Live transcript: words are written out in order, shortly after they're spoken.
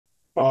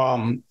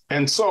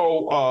And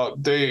so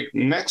the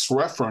next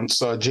reference,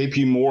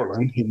 J.P.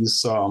 Moreland,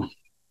 I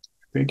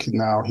think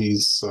now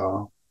he's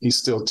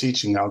still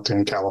teaching out there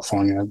in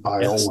California at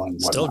Yes, Biola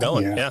and still whatnot.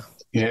 going. Yeah.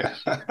 Yeah.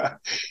 Yeah.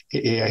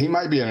 Yeah. He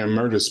might be an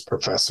emeritus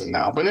professor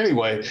now. But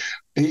anyway,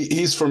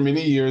 he's for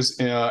many years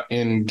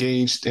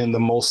engaged in the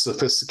most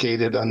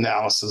sophisticated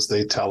analysis,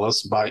 they tell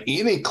us, by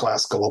any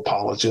classical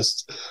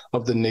apologist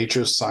of the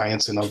nature of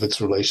science and of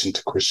its relation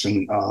to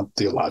Christian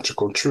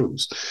theological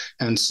truths.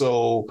 And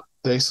so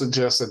they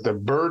suggest that the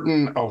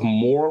burden of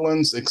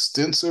Moreland's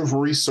extensive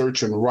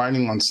research and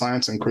writing on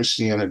science and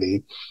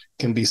Christianity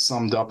can be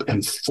summed up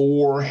in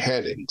four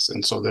headings.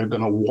 And so they're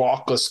going to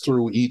walk us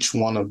through each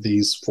one of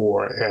these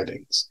four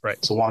headings. Right.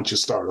 So why don't you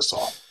start us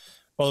off?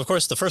 Well, of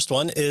course, the first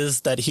one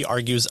is that he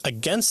argues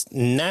against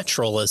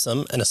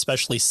naturalism and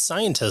especially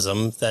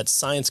scientism, that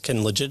science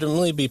can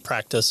legitimately be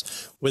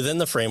practiced within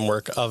the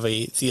framework of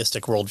a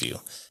theistic worldview.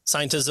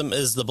 Scientism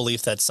is the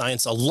belief that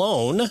science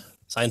alone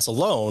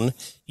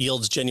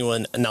yields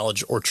genuine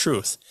knowledge or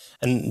truth.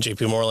 And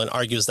J.P. Moreland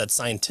argues that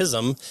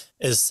scientism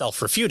is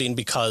self-refuting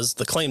because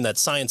the claim that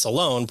science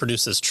alone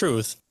produces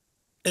truth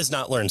is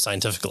not learned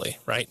scientifically,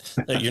 right?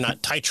 You're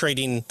not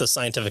titrating the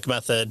scientific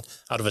method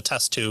out of a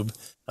test tube.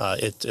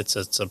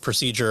 It's a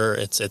procedure.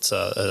 It's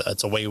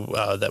a way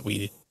that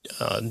we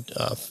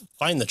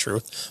find the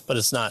truth, but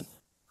it's not.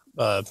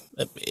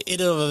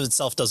 It of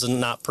itself does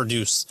not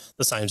produce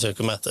the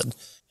scientific method.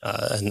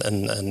 Right.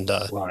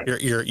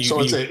 You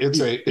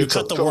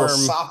cut the worm.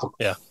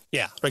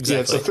 Yeah, exactly.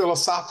 Yeah, it's a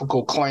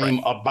philosophical claim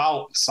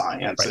about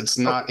science. Right. It's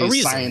not a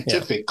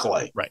scientific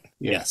claim. Right.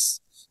 Yeah. Yes.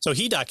 So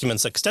he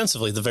documents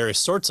extensively the various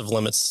sorts of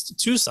limits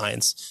to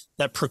science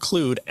that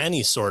preclude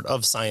any sort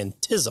of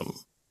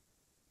scientism.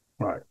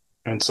 Right.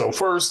 And so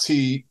first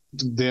he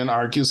then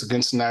argues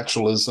against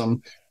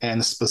naturalism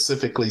and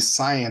specifically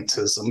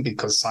scientism,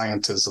 because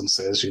scientism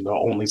says,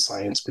 only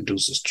science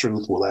produces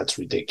truth. Well, that's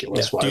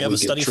ridiculous. Yeah. Do you have a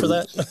study for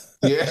that?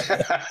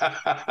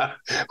 Yeah.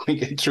 We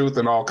get truth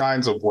in all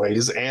kinds of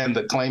ways, and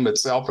the claim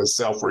itself is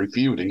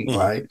self-refuting,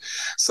 right?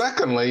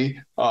 Secondly,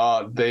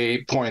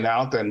 they point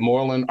out that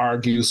Moreland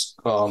urges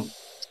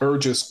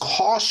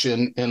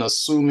caution in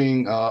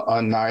assuming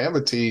a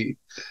naivety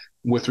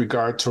with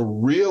regard to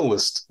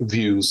realist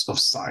views of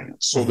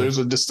science. So there's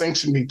a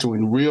distinction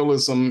between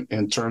realism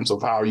in terms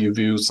of how you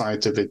view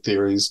scientific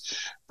theories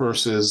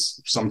versus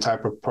some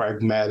type of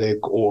pragmatic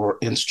or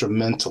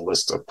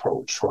instrumentalist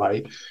approach,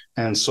 right?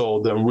 And so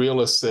the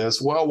realist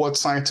says, well, what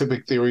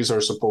scientific theories are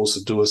supposed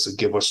to do is to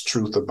give us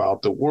truth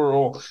about the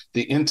world.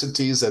 The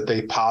entities that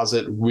they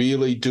posit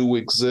really do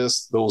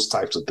exist, those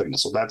types of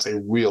things. So that's a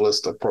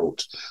realist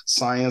approach.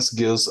 Science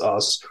gives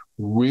us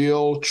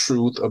real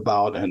truth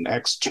about an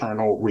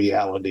external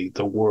reality,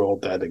 the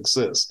world that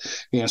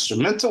exists. The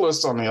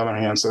instrumentalist, on the other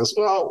hand, says,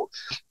 well,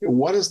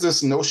 what is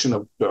this notion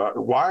of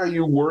why are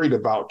you worried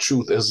about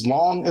truth? As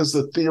long as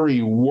the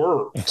theory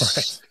works,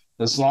 right,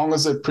 as long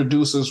as it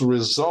produces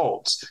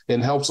results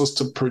and helps us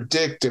to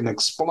predict and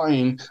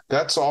explain,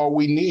 that's all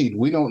we need.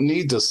 We don't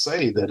need to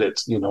say that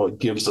it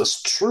gives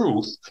us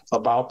truth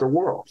about the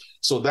world.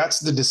 So that's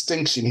the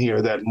distinction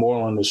here that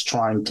Moreland is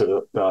trying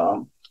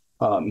to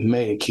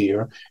make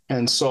here.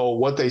 And so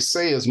what they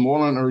say is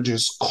Moreland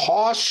urges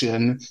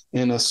caution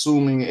in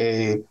assuming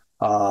a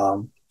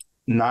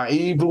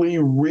naively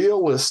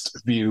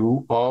realist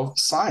view of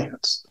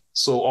science.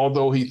 So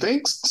although he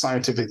thinks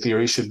scientific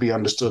theory should be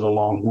understood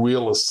along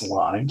realist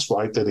lines,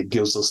 right, that it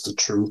gives us the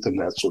truth and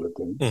that sort of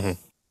thing,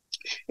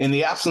 in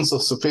the absence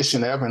of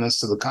sufficient evidence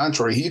to the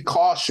contrary, he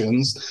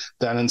cautions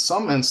that in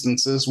some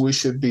instances we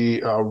should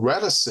be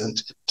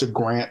reticent to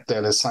grant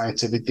that a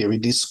scientific theory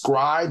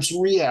describes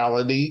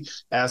reality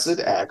as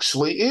it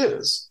actually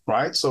is,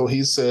 right? So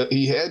he said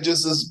he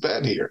hedges his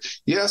bet here.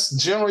 Yes,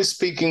 generally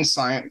speaking,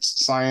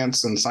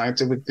 science and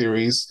scientific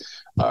theories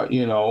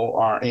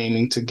are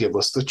aiming to give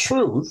us the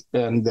truth,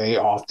 and they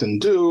often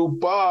do,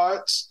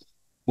 but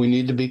we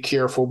need to be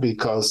careful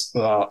because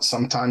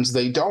sometimes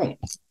they don't.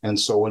 And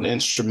so an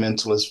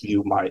instrumentalist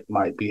view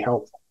might be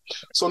helpful.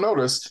 So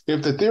notice,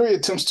 if the theory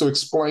attempts to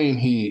explain,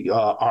 he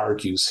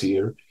argues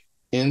here,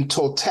 in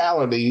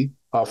totality,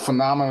 a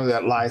phenomenon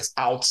that lies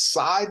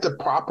outside the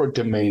proper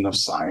domain of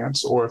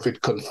science, or if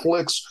it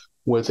conflicts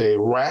with a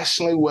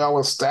rationally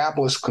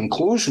well-established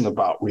conclusion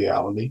about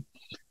reality,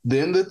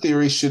 then the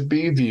theory should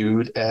be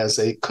viewed as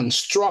a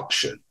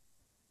construction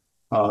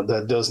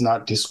that does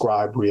not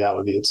describe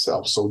reality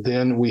itself. So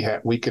then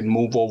we can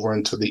move over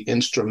into the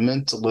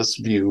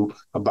instrumentalist view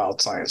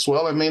about science.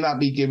 Well, it may not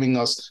be giving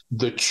us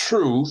the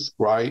truth,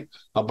 right,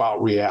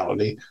 about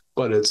reality,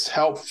 but it's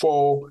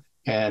helpful,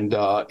 and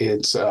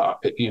it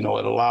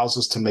allows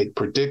us to make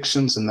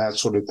predictions and that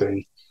sort of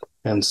thing.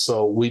 And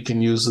so we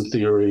can use the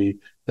theory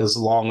as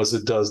long as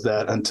it does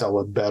that until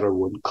a better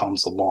one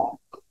comes along.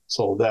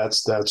 So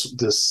that's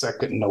this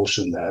second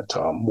notion that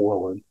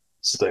Moreland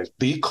says.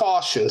 Be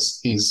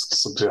cautious, he's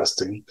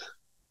suggesting,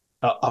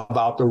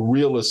 about the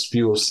realist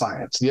view of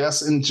science.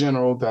 Yes, in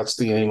general, that's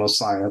the aim of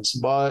science,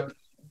 but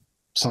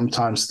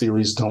sometimes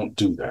theories don't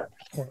do that.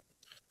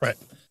 Right.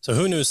 So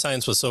who knew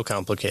science was so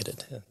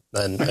complicated?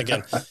 And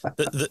again,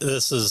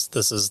 this is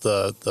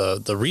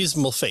the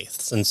reasonable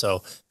faiths, and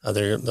so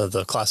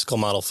the classical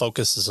model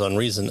focuses on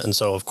reason, and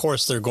so of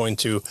course they're going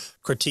to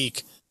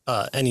critique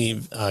any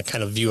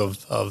kind of view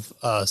of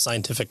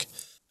scientific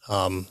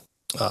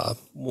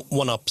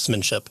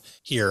one-upsmanship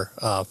here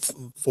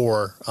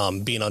for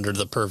being under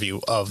the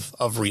purview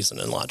of reason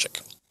and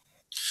logic.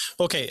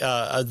 Okay,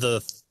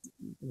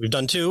 we've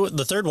done two.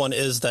 The third one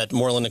is that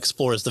Moreland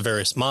explores the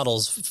various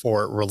models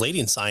for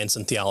relating science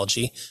and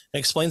theology and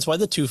explains why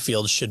the two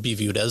fields should be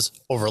viewed as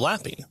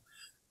overlapping,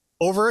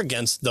 over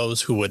against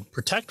those who would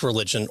protect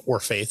religion or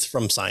faith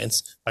from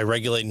science by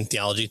regulating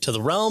theology to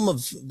the realm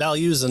of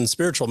values and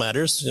spiritual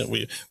matters.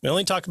 We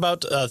only talk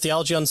about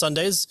theology on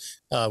Sundays.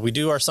 We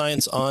do our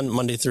science on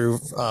Monday through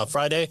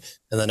Friday,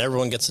 and then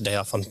everyone gets a day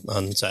off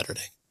on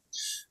Saturday.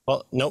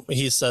 Well, nope.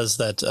 He says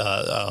that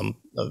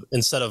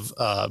instead of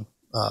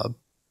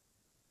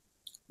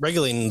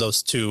regulating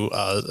those two,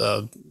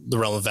 the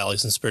realm of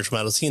values and spiritual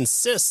matters, he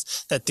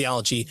insists that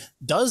theology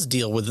does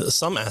deal with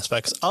some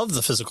aspects of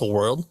the physical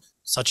world,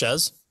 such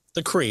as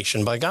the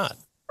creation by God,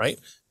 right?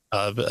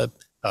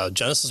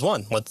 Genesis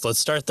 1, let's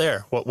start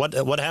there.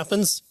 What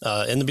happens?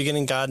 In the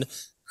beginning, God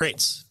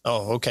creates.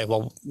 Oh, okay.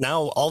 Well,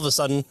 now all of a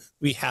sudden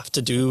we have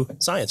to do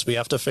science. We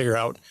have to figure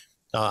out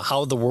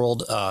how the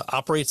world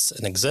operates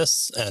and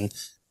exists, and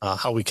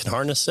how we can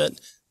harness it.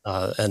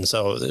 And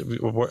so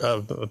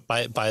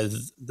by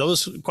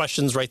those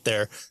questions right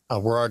there,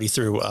 we're already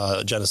through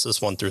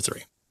Genesis 1 through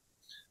 3.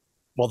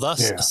 Well,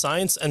 thus,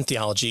 science and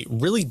theology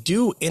really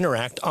do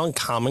interact on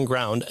common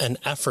ground, and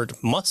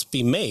effort must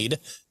be made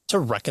to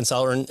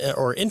reconcile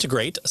or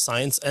integrate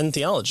science and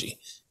theology.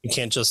 You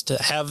can't just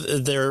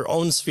have their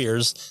own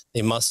spheres.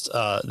 They must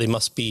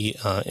be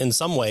in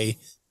some way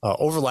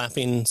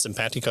overlapping,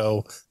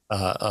 simpatico,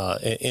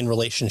 in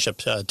relationship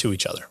to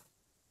each other.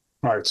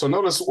 All right. So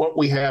notice what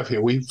we have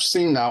here. We've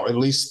seen now at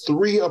least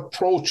three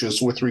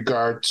approaches with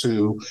regard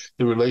to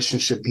the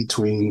relationship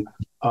between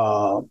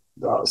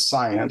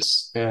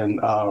science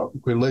and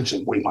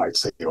religion, we might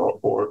say,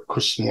 or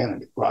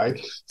Christianity, right?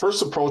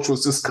 First approach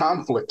was this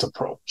conflict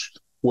approach,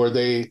 where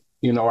they,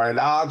 are at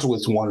odds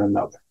with one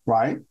another,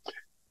 right?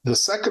 The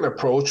second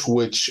approach,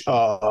 which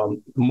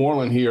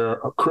Moreland here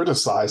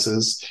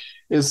criticizes,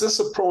 is this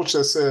approach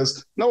that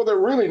says, no, they're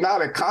really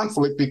not at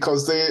conflict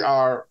because they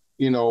are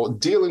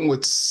dealing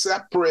with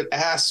separate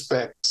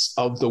aspects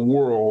of the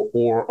world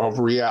or of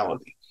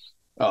reality.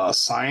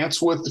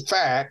 Science with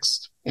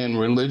facts and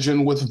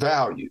religion with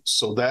values.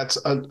 So that's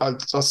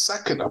a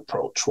second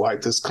approach,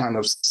 right? This kind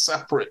of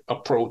separate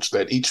approach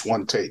that each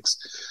one takes.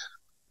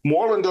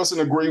 Moreland doesn't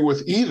agree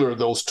with either of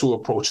those two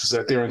approaches,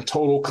 that they're in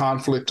total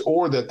conflict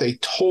or that they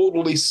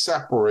totally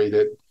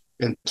separated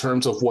in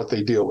terms of what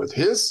they deal with.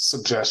 His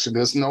suggestion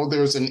is, no,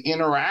 there's an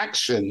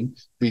interaction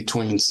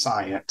between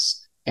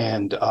science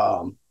and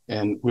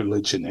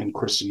religion and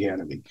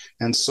Christianity.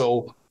 And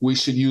so we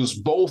should use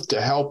both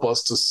to help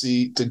us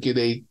to get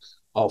a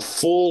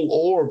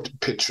full-orbed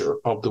picture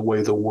of the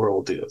way the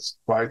world is,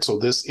 right? So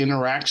this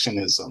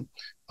interactionism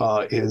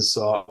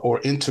or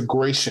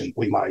integration,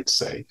 we mimight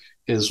say,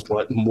 is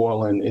what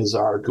Moreland is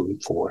arguing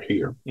for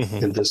here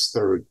in this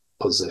third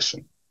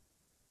position.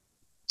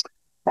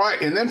 All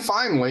right, and then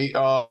finally,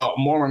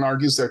 Moreland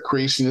argues that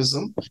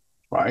creationism,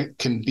 right,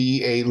 can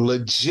be a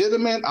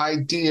legitimate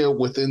idea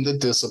within the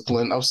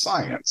discipline of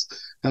science.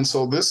 And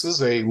so this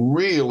is a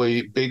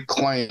really big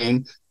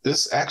claim.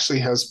 This actually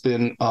has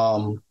been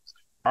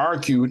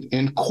argued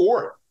in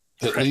court,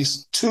 at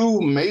least two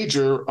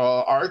major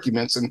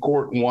arguments in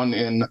court, one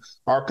in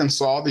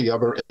Arkansas, the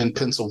other in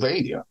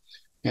Pennsylvania.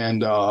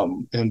 And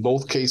in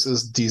both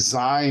cases,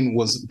 design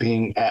was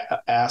being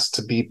asked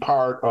to be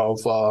part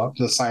of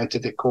the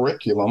scientific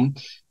curriculum.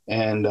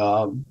 And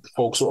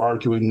folks were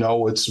arguing,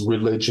 no, it's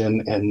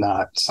religion and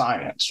not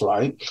science,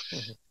 right?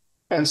 Mm-hmm.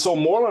 And so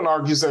Moreland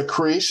argues that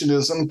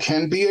creationism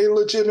can be a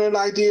legitimate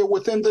idea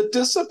within the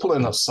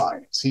discipline of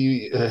science.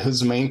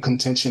 His main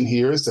contention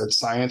here is that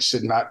science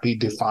should not be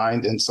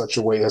defined in such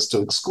a way as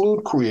to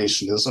exclude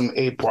creationism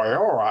a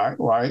priori,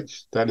 right?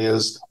 That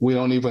is, we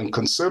don't even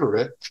consider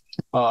it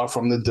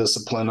from the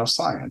discipline of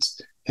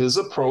science. His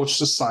approach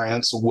to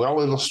science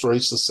well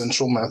illustrates the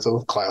central method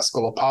of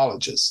classical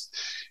apologists.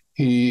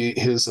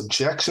 His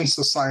objections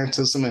to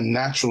scientism and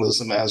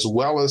naturalism, as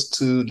well as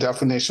to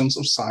definitions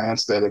of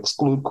science that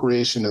exclude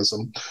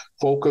creationism,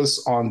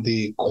 focus on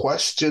the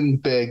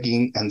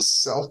question-begging and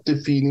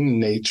self-defeating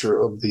nature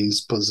of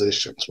these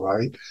positions,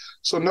 right?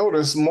 So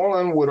notice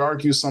Moreland would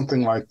argue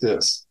something like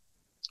this.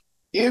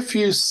 If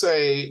you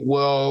say,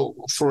 well,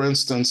 for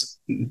instance,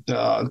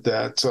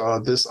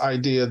 that this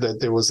idea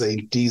that there was a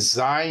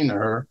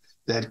designer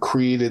that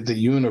created the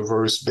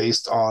universe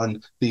based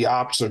on the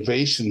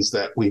observations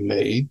that we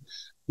made.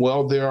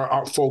 Well, there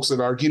are folks that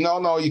argue,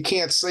 no, you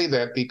can't say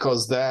that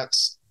because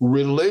that's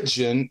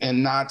religion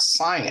and not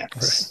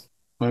science.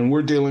 Right. And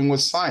we're dealing with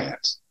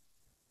science.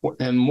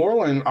 And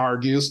Moreland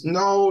argues,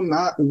 no,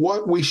 not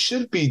what we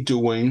should be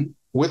doing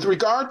with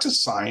regard to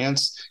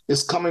science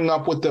is coming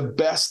up with the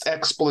best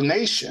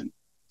explanation.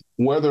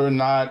 whether or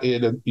not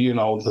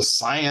the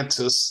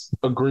scientists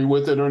agree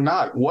with it or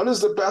not. What is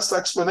the best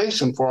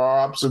explanation for our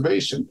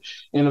observation?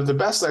 And if the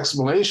best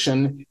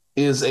explanation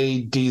is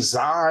a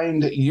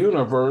designed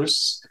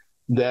universe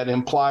that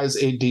implies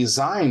a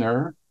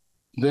designer,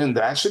 then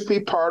that should be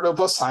part of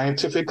a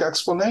scientific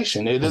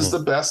explanation. It is the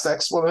best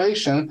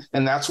explanation,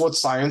 and that's what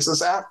science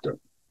is after.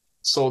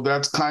 So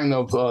that's kind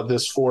of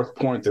this fourth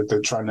point that they're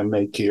trying to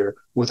make here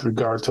with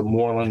regard to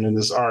Moreland and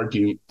his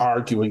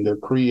arguing that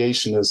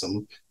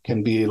creationism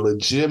can be a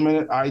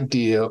legitimate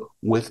idea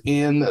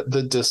within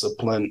the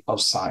discipline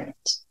of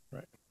science.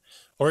 Right.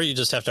 Or you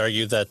just have to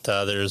argue that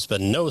there's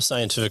been no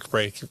scientific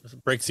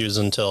breakthroughs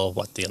until,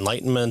 the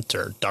Enlightenment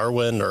or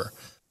Darwin or,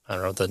 I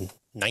don't know, the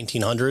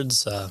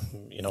 1900s,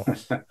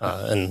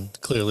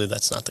 and clearly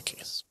that's not the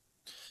case.